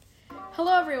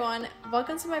Hello everyone,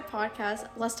 welcome to my podcast,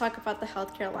 Let's Talk About the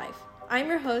Healthcare Life. I'm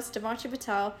your host, Tejal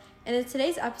Patel, and in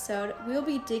today's episode, we will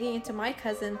be digging into my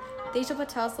cousin, Tejal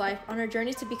Patel's life on her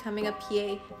journey to becoming a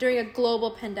PA during a global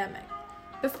pandemic.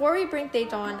 Before we bring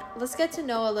Tejal on, let's get to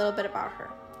know a little bit about her.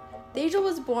 Tejal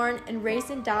was born and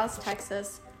raised in Dallas,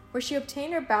 Texas, where she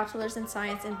obtained her bachelor's in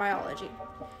science and biology.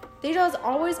 Tejal has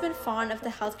always been fond of the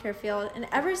healthcare field, and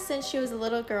ever since she was a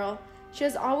little girl, she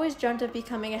has always dreamt of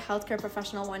becoming a healthcare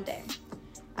professional one day.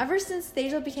 Ever since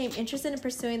Tejal became interested in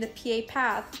pursuing the PA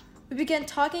path, we began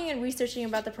talking and researching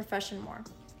about the profession more.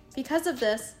 Because of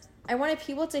this, I wanted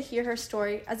people to hear her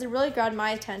story as it really grabbed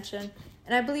my attention,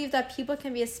 and I believe that people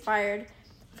can be inspired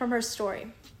from her story.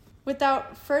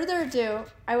 Without further ado,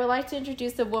 I would like to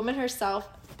introduce the woman herself,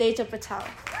 Tejal Patel.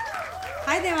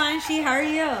 Hi Devanshi, how are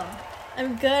you?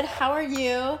 I'm good, how are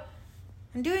you?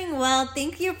 I'm doing well,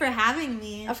 thank you for having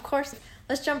me. Of course,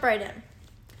 let's jump right in.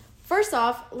 First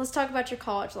off, let's talk about your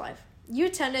college life. You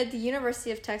attended the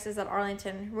University of Texas at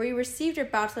Arlington, where you received your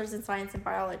bachelor's in science and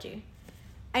biology.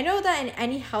 I know that in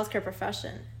any healthcare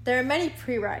profession, there are many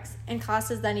prereqs and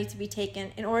classes that need to be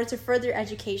taken in order to further your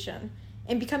education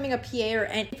in becoming a PA or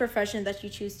any profession that you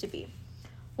choose to be.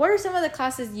 What are some of the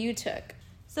classes you took?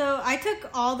 So I took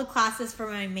all the classes for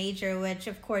my major, which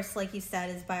of course, like you said,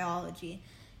 is biology.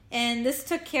 And this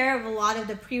took care of a lot of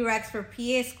the prereqs for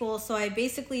PA school, so I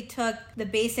basically took the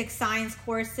basic science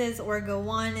courses, Orgo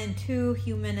 1 and 2,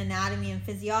 human anatomy and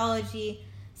physiology,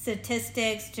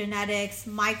 statistics, genetics,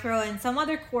 micro, and some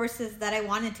other courses that I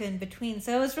wanted to in between.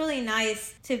 So it was really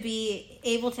nice to be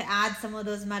able to add some of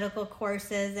those medical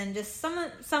courses and just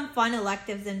some fun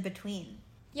electives in between.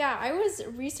 Yeah, I was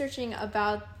researching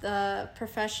about the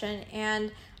profession,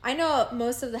 and I know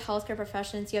most of the healthcare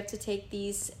professions, you have to take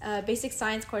these basic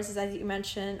science courses, as you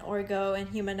mentioned, Orgo and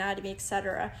human anatomy,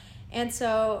 etc. And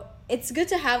so it's good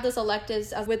to have those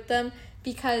electives with them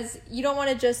because you don't want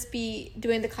to just be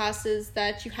doing the classes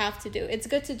that you have to do. It's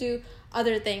good to do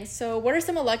other things. So what are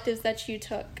some electives that you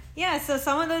took? Yeah, so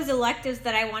some of those electives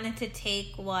that I wanted to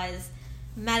take was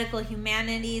medical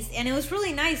humanities, and it was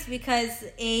really nice because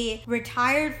a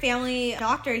retired family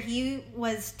doctor, he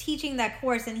was teaching that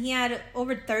course and he had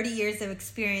over 30 years of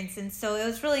experience, and so it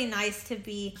was really nice to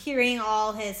be hearing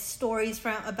all his stories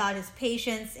about his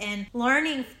patients and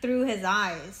learning through his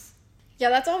eyes. Yeah,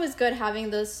 that's always good having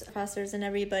those professors and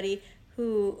everybody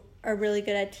who are really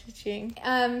good at teaching.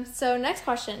 So next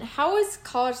question, how was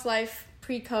college life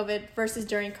pre-COVID versus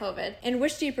during COVID, and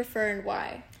which do you prefer and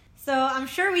why? So I'm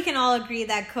sure we can all agree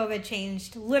that COVID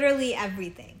changed literally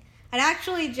everything. I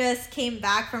actually just came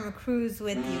back from a cruise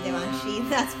with you, Devanshi,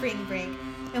 that spring break.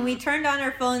 And we turned on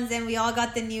our phones and we all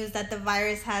got the news that the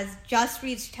virus has just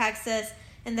reached Texas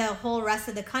and the whole rest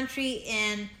of the country,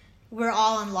 and we're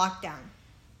all on lockdown.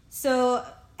 So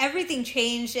everything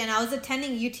changed, and I was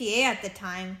attending UTA at the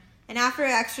time. And after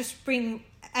an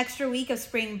extra week of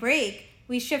spring break,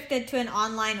 we shifted to an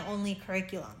online-only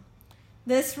curriculum.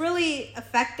 This really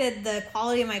affected the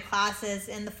quality of my classes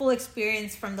and the full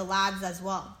experience from the labs as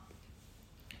well.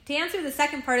 To answer the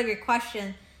second part of your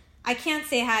question, I can't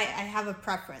say I have a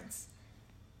preference.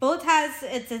 Both has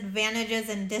its advantages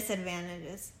and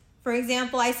disadvantages. For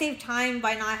example, I save time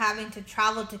by not having to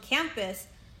travel to campus,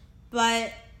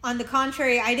 but on the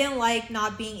contrary, I didn't like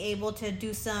not being able to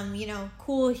do some,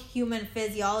 cool human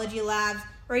physiology labs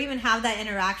or even have that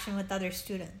interaction with other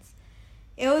students.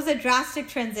 It was a drastic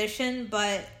transition,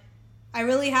 but I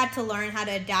really had to learn how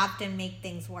to adapt and make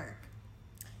things work.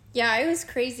 Yeah, it was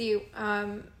crazy.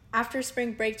 After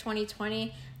spring break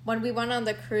 2020, when we went on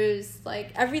the cruise,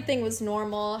 everything was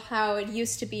normal, how it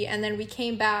used to be. And then we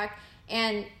came back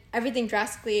and everything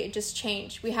drastically just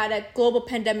changed. We had a global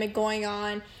pandemic going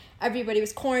on. Everybody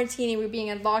was quarantining. We were being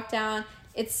in lockdown.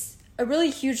 It's a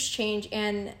really huge change,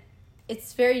 and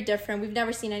it's very different. We've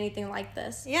never seen anything like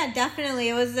this. Yeah, definitely.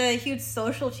 It was a huge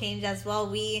social change as well.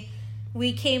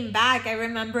 We came back, I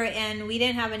remember, and we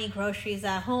didn't have any groceries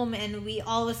at home, and we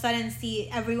all of a sudden see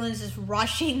everyone's just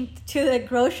rushing to the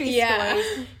grocery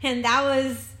store. And that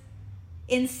was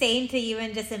insane to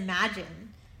even just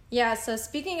imagine. Yeah, so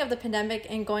speaking of the pandemic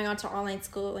and going on to online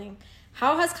schooling,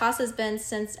 how has classes been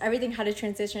since everything had to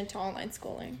transition to online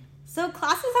schooling? So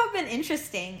classes have been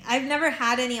interesting. I've never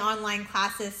had any online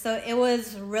classes, so it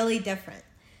was really different.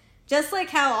 Just like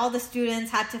how all the students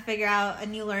had to figure out a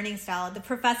new learning style, the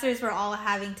professors were all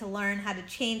having to learn how to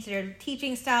change their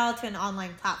teaching style to an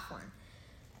online platform.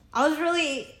 I was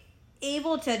really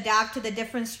able to adapt to the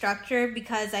different structure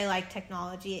because I like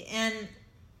technology, and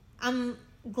I'm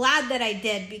glad that I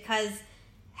did, because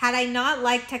had I not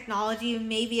liked technology,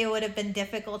 maybe it would have been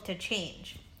difficult to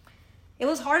change. It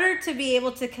was harder to be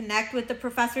able to connect with the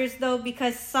professors, though,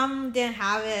 because some didn't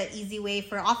have an easy way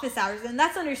for office hours, and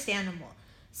that's understandable.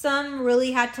 Some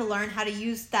really had to learn how to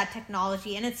use that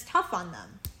technology, and it's tough on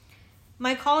them.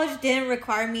 My college didn't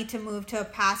require me to move to a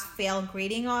pass-fail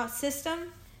grading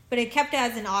system, but it kept it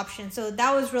as an option, so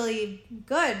that was really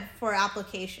good for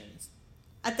applications.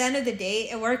 At the end of the day,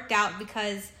 it worked out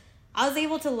because I was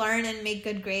able to learn and make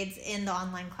good grades in the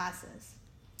online classes.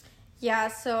 Yeah,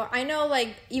 so I know,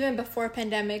 like, even before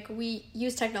pandemic, we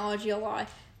used technology a lot,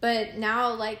 but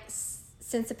now, like,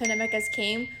 since the pandemic has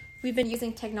came, we've been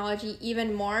using technology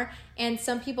even more, and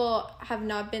some people have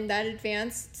not been that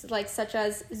advanced, like, such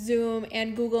as Zoom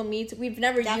and Google Meet. We've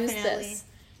never used this.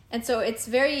 And so it's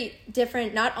very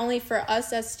different, not only for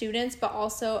us as students, but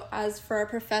also as for our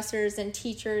professors and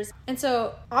teachers. And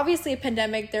so, obviously, a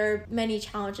pandemic, there are many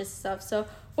challenges and stuff. So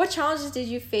what challenges did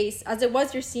you face as it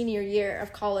was your senior year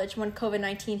of college when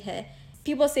COVID-19 hit?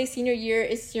 People say senior year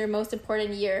is your most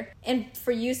important year. And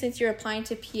for you, since you're applying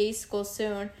to PA school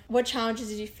soon, what challenges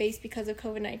did you face because of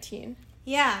COVID-19?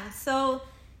 Yeah, so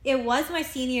it was my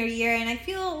senior year, and I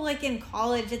feel like in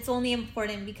college it's only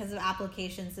important because of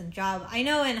applications and job. I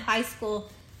know in high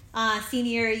school,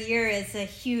 senior year is a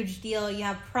huge deal. You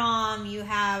have prom, you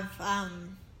have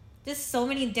just so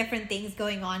many different things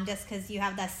going on just because you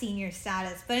have that senior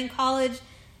status. But in college,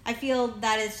 I feel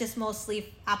that it's just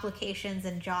mostly applications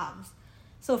and jobs.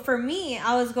 So for me,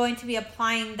 I was going to be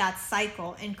applying that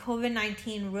cycle, and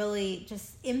COVID-19 really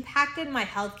just impacted my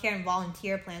healthcare and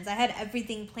volunteer plans. I had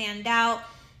everything planned out,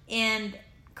 and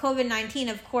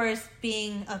COVID-19, of course,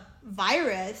 being a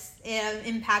virus, it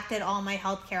impacted all my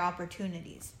healthcare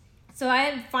opportunities. So I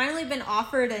had finally been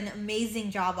offered an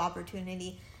amazing job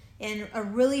opportunity in a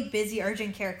really busy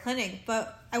urgent care clinic,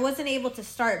 but I wasn't able to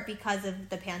start because of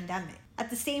the pandemic.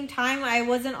 At the same time, I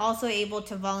wasn't also able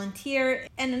to volunteer.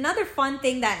 And another fun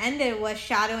thing that ended was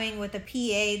shadowing with a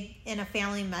PA in a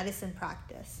family medicine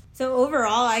practice. So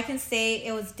overall, I can say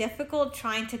it was difficult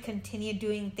trying to continue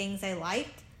doing things I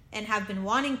liked and have been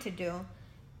wanting to do.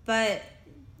 But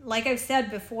like I've said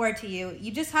before to you,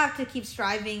 you just have to keep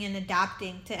striving and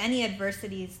adapting to any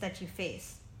adversities that you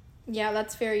face. Yeah,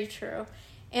 that's very true.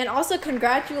 And also,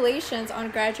 congratulations on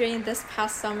graduating this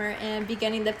past summer and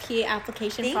beginning the PA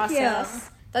application process. Thank you.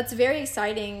 That's very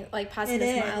exciting, like passing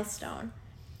this milestone.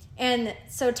 And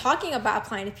so, talking about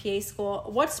applying to PA school,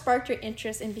 what sparked your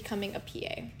interest in becoming a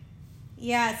PA?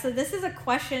 Yeah, so this is a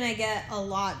question I get a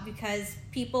lot because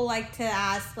people like to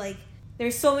ask, like,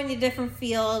 there's so many different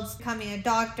fields, becoming a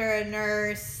doctor, a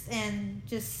nurse, and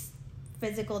just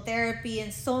physical therapy,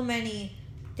 and so many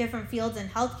different fields in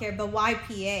healthcare, but why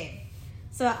PA?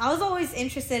 So I was always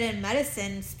interested in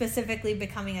medicine, specifically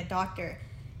becoming a doctor.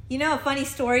 You know, a funny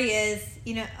story is,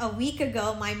 a week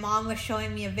ago, my mom was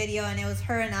showing me a video, and it was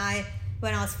her and I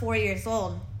when I was 4 years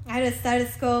old. I had a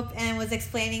stethoscope and was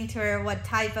explaining to her what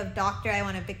type of doctor I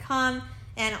want to become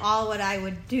and all what I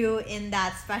would do in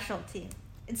that specialty.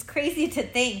 It's crazy to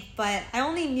think, but I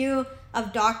only knew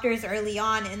of doctors early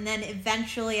on, and then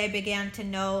eventually I began to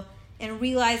know and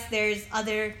realize there's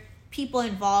other people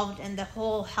involved in the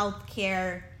whole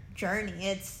healthcare journey.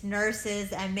 It's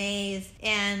nurses, MAs,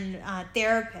 and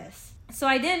therapists. So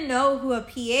I didn't know who a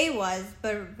PA was,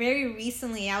 but very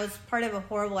recently I was part of a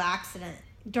horrible accident.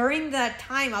 During that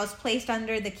time, I was placed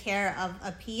under the care of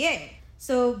a PA.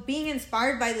 So being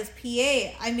inspired by this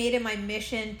PA, I made it my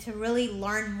mission to really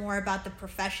learn more about the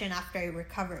profession after I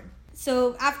recovered.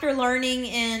 So after learning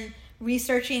and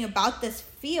researching about this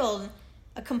field,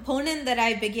 a component that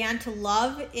I began to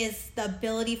love is the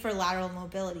ability for lateral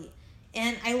mobility.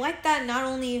 And I like that not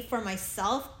only for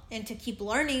myself and to keep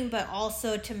learning, but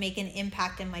also to make an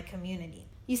impact in my community.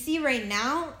 You see, right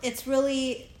now, it's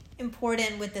really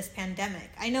important with this pandemic.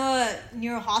 I know a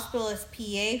neurohospitalist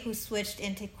PA who switched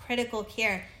into critical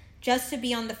care just to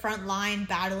be on the front line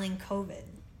battling COVID.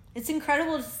 It's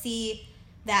incredible to see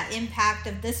that impact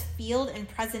of this field in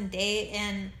present day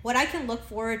and what I can look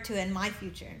forward to in my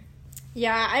future.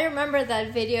 Yeah, I remember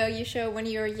that video you showed when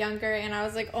you were younger, and I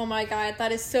was like, oh my god,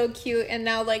 that is so cute, and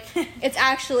now, like, it's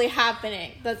actually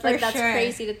happening. That's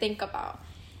crazy to think about.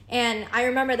 And I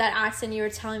remember that accident, you were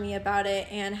telling me about it,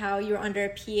 and how you were under a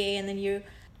PA, and then you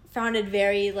found it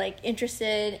very, like,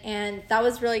 interested, and that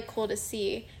was really cool to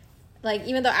see. Like,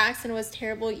 even though accident was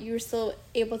terrible, you were still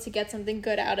able to get something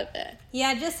good out of it.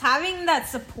 Yeah, just having that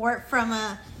support from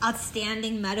a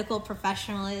outstanding medical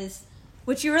professional is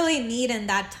what you really need in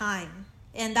that time.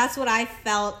 And that's what I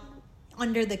felt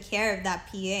under the care of that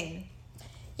PA.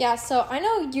 Yeah, so I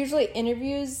know usually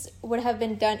interviews would have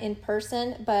been done in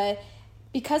person, but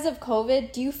because of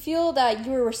COVID, do you feel that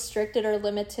you were restricted or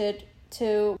limited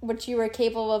to what you were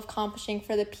capable of accomplishing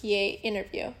for the PA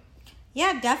interview?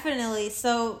 Yeah, definitely.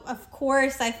 So, of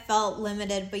course, I felt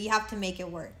limited, but you have to make it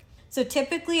work. So,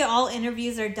 typically, all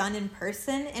interviews are done in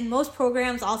person, and most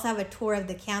programs also have a tour of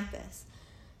the campus.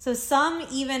 So, some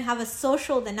even have a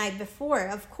social the night before.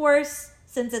 Of course,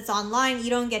 since it's online, you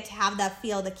don't get to have that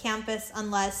feel of the campus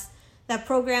unless that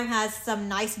program has some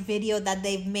nice video that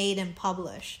they've made and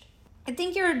published. I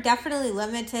think you're definitely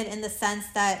limited in the sense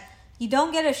that you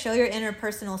don't get to show your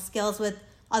interpersonal skills with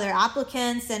other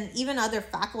applicants and even other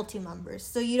faculty members.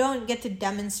 So you don't get to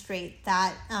demonstrate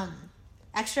that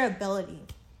extra ability.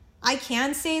 I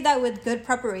can say that with good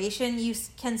preparation, you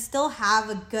can still have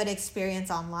a good experience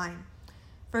online.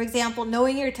 For example,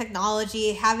 knowing your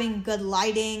technology, having good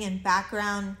lighting and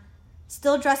background,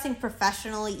 still dressing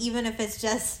professionally, even if it's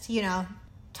just,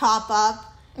 top up,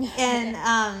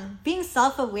 and being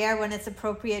self-aware when it's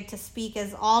appropriate to speak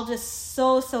is all just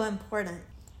so important.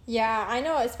 Yeah, I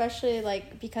know, especially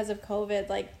because of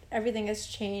COVID, everything has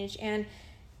changed and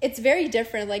it's very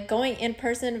different. Going in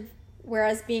person,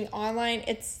 whereas being online,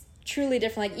 it's truly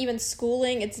different. Even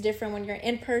schooling, it's different when you're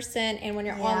in person and when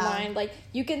you're online.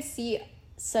 You can see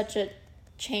such a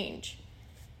change.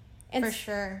 And for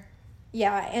sure.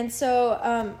 Yeah, and so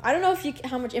I don't know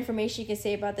how much information you can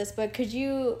say about this, but could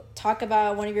you talk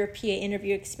about one of your PA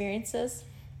interview experiences?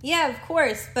 Yeah, of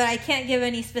course, but I can't give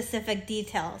any specific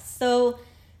details. So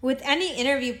with any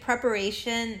interview,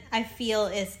 preparation, I feel,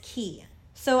 is key.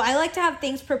 So I like to have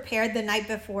things prepared the night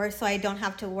before so I don't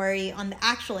have to worry on the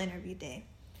actual interview day.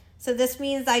 So this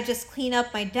means I just clean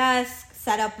up my desk,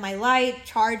 set up my light,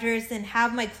 chargers, and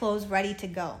have my clothes ready to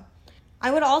go. I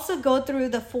would also go through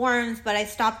the forms, but I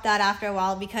stopped that after a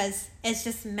while because it's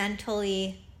just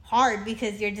mentally hard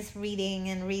because you're just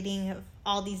reading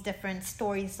all these different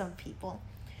stories of people.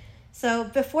 So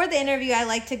before the interview, I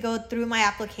like to go through my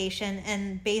application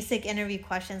and basic interview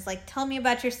questions like, tell me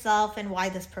about yourself and why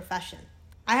this profession.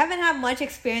 I haven't had much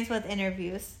experience with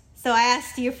interviews, so I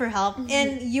asked you for help,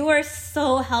 and you were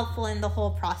so helpful in the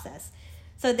whole process.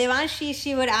 So Devanshi,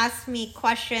 she would ask me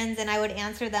questions and I would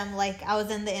answer them like I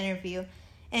was in the interview.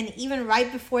 And even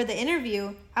right before the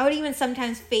interview, I would even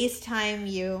sometimes FaceTime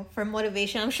you for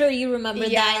motivation. I'm sure you remember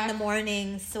that in the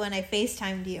mornings when I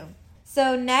FaceTimed you.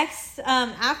 So next,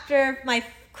 after my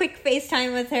quick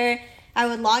FaceTime with her, I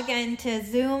would log into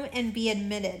Zoom and be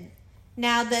admitted.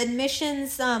 Now, the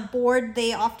admissions board,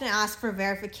 they often ask for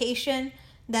verification.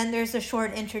 Then there's a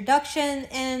short introduction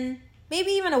and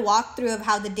maybe even a walkthrough of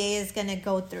how the day is going to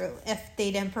go through if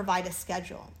they didn't provide a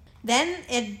schedule. Then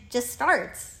it just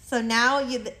starts. So now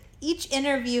each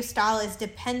interview style is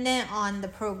dependent on the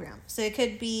program. So it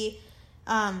could be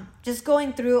just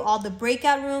going through all the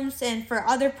breakout rooms, and for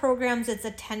other programs, it's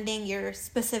attending your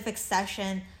specific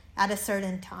session at a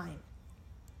certain time.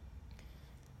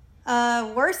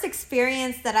 Worst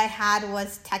experience that I had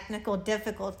was technical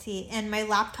difficulty, and my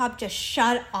laptop just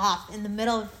shut off in the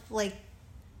middle of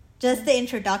just the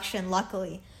introduction,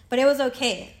 luckily. But it was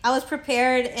okay. I was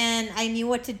prepared and I knew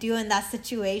what to do in that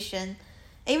situation.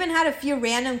 I even had a few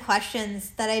random questions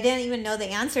that I didn't even know the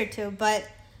answer to, but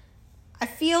I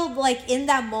feel like in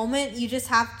that moment, you just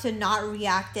have to not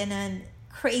react in a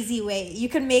crazy way. You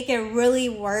can make it really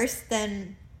worse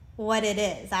than what it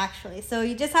is, actually. So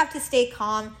you just have to stay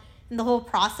calm in the whole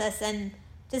process and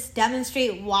just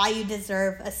demonstrate why you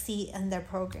deserve a seat in their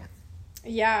program.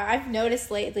 Yeah, I've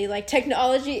noticed lately,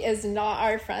 technology is not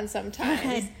our friend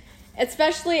sometimes.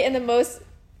 Especially in the most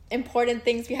important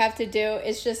things we have to do,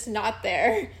 it's just not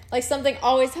there. Something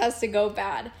always has to go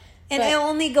bad. And it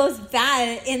only goes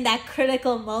bad in that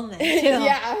critical moment, too.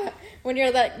 Yeah, when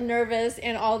you're nervous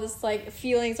and all this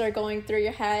feelings are going through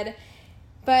your head.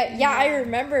 But yeah, I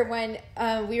remember when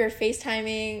we were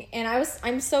FaceTiming, and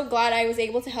I'm so glad I was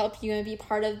able to help you and be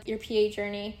part of your PA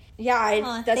journey.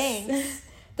 Yeah, thanks.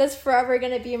 That's forever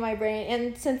going to be in my brain.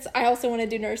 And since I also want to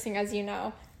do nursing, as you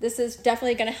know, this is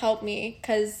definitely going to help me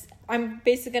because I'm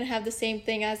basically going to have the same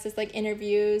thing as this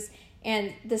interviews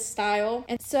and the style.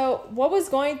 And so what was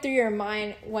going through your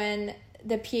mind when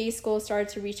the PA school started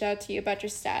to reach out to you about your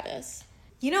status?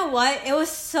 You know what? It was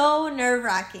so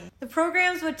nerve-wracking. The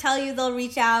programs would tell you they'll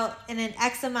reach out in an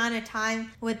X amount of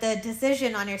time with a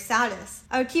decision on your status.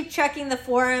 I would keep checking the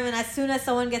forum, and as soon as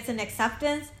someone gets an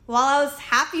acceptance, while I was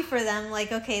happy for them,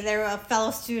 okay, they're a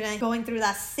fellow student going through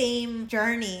that same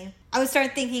journey, I would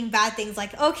start thinking bad things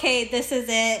okay, this is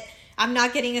it. I'm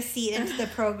not getting a seat into the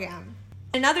program.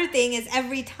 Another thing is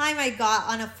every time I got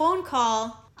on a phone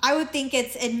call, I would think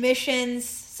it's admissions.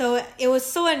 So it was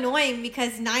so annoying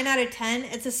because 9 out of 10,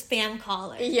 it's a spam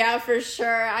caller. Yeah, for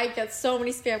sure. I get so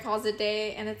many spam calls a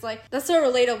day, and it's like, that's so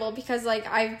relatable because like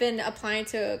I've been applying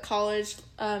to college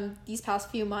these past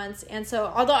few months, and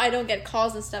so although I don't get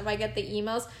calls and stuff, I get the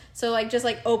emails. So like just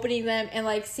like opening them and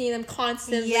like seeing them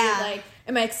constantly, like,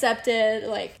 am I accepted?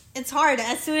 Like, it's hard.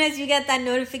 As soon as you get that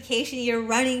notification, you're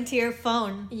running to your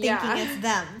phone thinking it's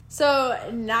them. So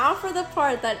now for the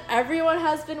part that everyone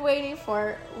has been waiting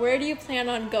for, where do you plan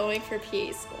on going for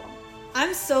PA school?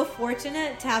 I'm so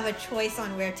fortunate to have a choice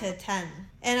on where to attend.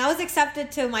 And I was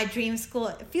accepted to my dream school.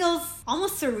 It feels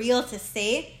almost surreal to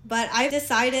say, but I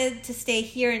decided to stay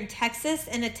here in Texas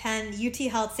and attend UT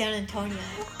Health San Antonio.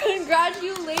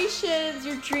 Congratulations,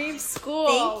 your dream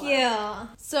school. Thank you.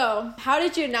 So, how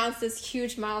did you announce this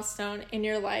huge milestone in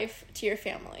your life to your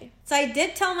family? So I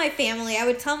did tell my family. I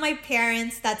would tell my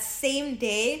parents that same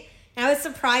day. And I would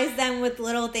surprise them with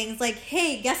little things like,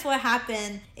 hey, guess what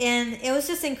happened? And it was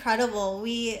just incredible.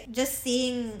 Just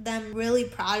seeing them really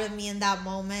proud of me in that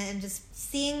moment and just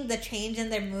seeing the change in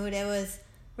their mood, it was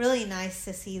really nice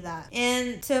to see that.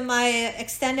 And to my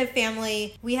extended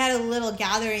family, we had a little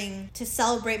gathering to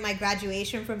celebrate my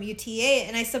graduation from UTA,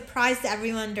 and I surprised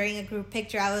everyone during a group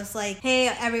picture. I was like, hey,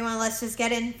 everyone, let's just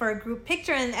get in for a group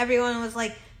picture. And everyone was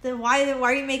like, then why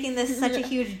are you making this such a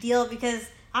huge deal? Because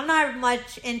I'm not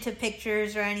much into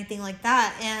pictures or anything like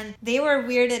that. And they were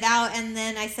weirded out. And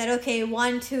then I said, okay,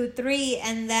 1, 2, 3.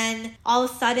 And then all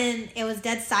of a sudden it was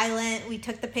dead silent. We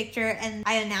took the picture and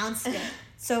I announced it.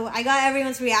 So I got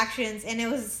everyone's reactions and it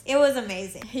was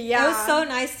amazing. Yeah. It was so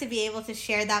nice to be able to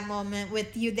share that moment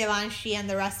with you, Devanshi, and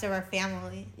the rest of our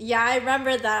family. Yeah, I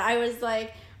remember that. I was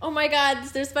like, oh my god,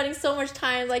 they're spending so much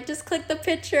time, like just click the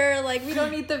picture, like we don't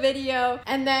need the video.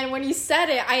 And then when you said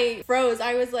it, I froze.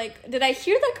 I was like, did I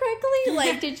hear that correctly?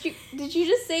 Like, did you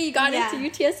just say you got into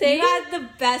UTSA? You had the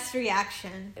best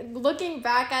reaction. Looking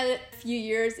back at it a few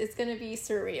years, it's gonna be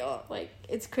surreal. Like,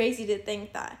 it's crazy to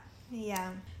think that.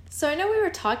 Yeah. So I know we were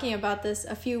talking about this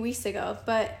a few weeks ago,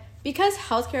 but because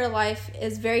healthcare life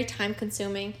is very time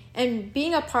consuming and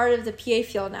being a part of the PA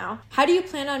field now, how do you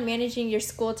plan on managing your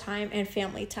school time and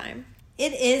family time?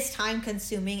 It is time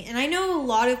consuming, and I know a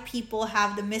lot of people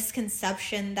have the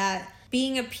misconception that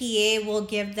being a PA will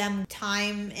give them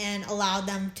time and allow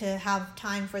them to have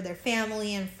time for their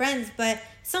family and friends, but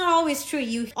it's not always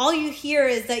true. All you hear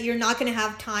is that you're not going to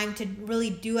have time to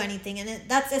really do anything, and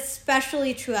that's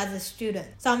especially true as a student.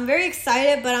 So I'm very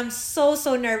excited, but I'm so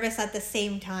nervous at the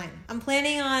same time. I'm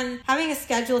planning on having a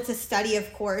schedule to study,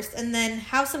 of course, and then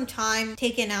have some time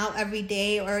taken out every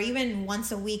day or even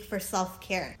once a week for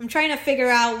self-care. I'm trying to figure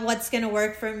out what's going to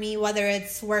work for me, whether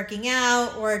it's working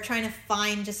out or trying to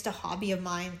find just a hobby of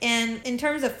mine. And in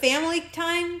terms of family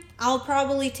time, I'll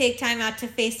probably take time out to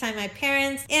FaceTime my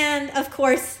parents and, of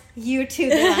course, you too,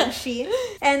 Devanshi.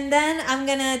 And then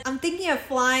I'm thinking of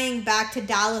flying back to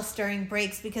Dallas during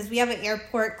breaks because we have an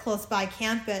airport close by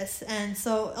campus, and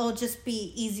so it'll just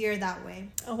be easier that way.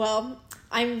 Well,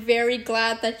 I'm very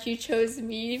glad that you chose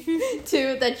me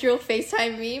that you'll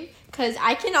FaceTime me, because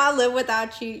I cannot live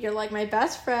without you. You're like my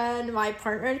best friend, my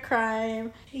partner in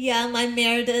crime. Yeah, my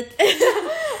Meredith.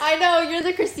 I know, you're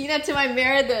the Christina to my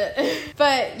Meredith.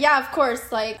 But yeah, of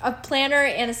course, like a planner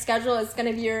and a schedule is going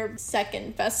to be your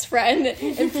second best friend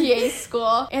in PA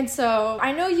school. And so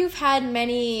I know you've had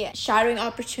many shadowing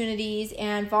opportunities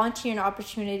and volunteering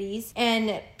opportunities,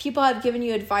 and people have given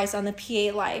you advice on the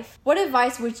PA life. What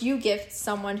advice would you give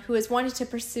someone who is wanting to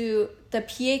pursue the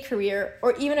PA career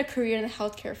or even a career in the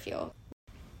healthcare field?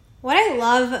 What I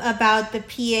love about the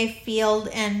PA field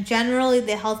and generally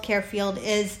the healthcare field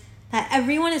is that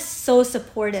everyone is so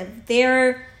supportive.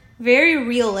 They're very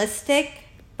realistic,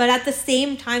 but at the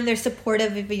same time, they're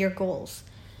supportive of your goals.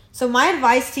 So my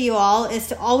advice to you all is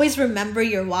to always remember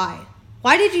your why.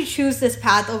 Why did you choose this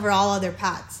path over all other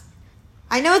paths?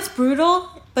 I know it's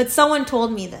brutal, but someone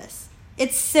told me this.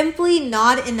 It's simply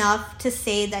not enough to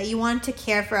say that you want to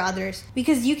care for others,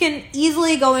 because you can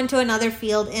easily go into another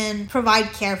field and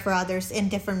provide care for others in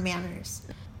different manners.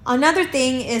 Another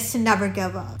thing is to never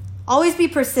give up. Always be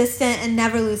persistent and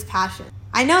never lose passion.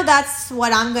 I know that's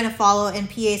what I'm going to follow in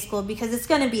PA school because it's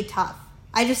going to be tough.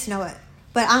 I just know it.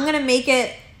 But I'm going to make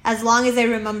it as long as I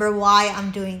remember why I'm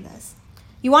doing this.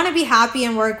 You want to be happy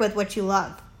and work with what you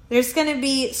love. There's going to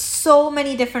be so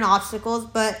many different obstacles,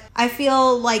 but I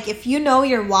feel like if you know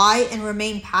your why and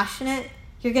remain passionate,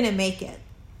 you're going to make it.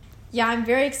 Yeah, I'm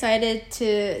very excited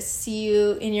to see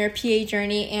you in your PA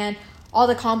journey and all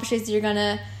the accomplishments you're going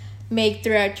to make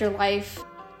throughout your life.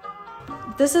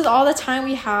 This is all the time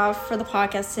we have for the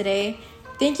podcast today.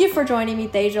 Thank you for joining me,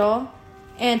 Tejal.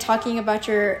 and talking about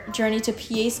your journey to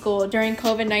PA school during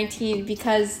COVID-19,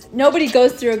 because nobody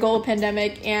goes through a global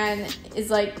pandemic and is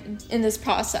like in this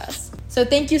process. So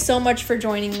thank you so much for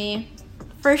joining me.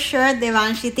 For sure,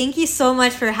 Devanshi. Thank you so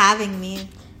much for having me.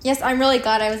 Yes, I'm really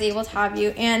glad I was able to have you.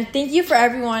 And thank you for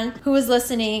everyone who was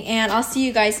listening, and I'll see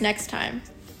you guys next time.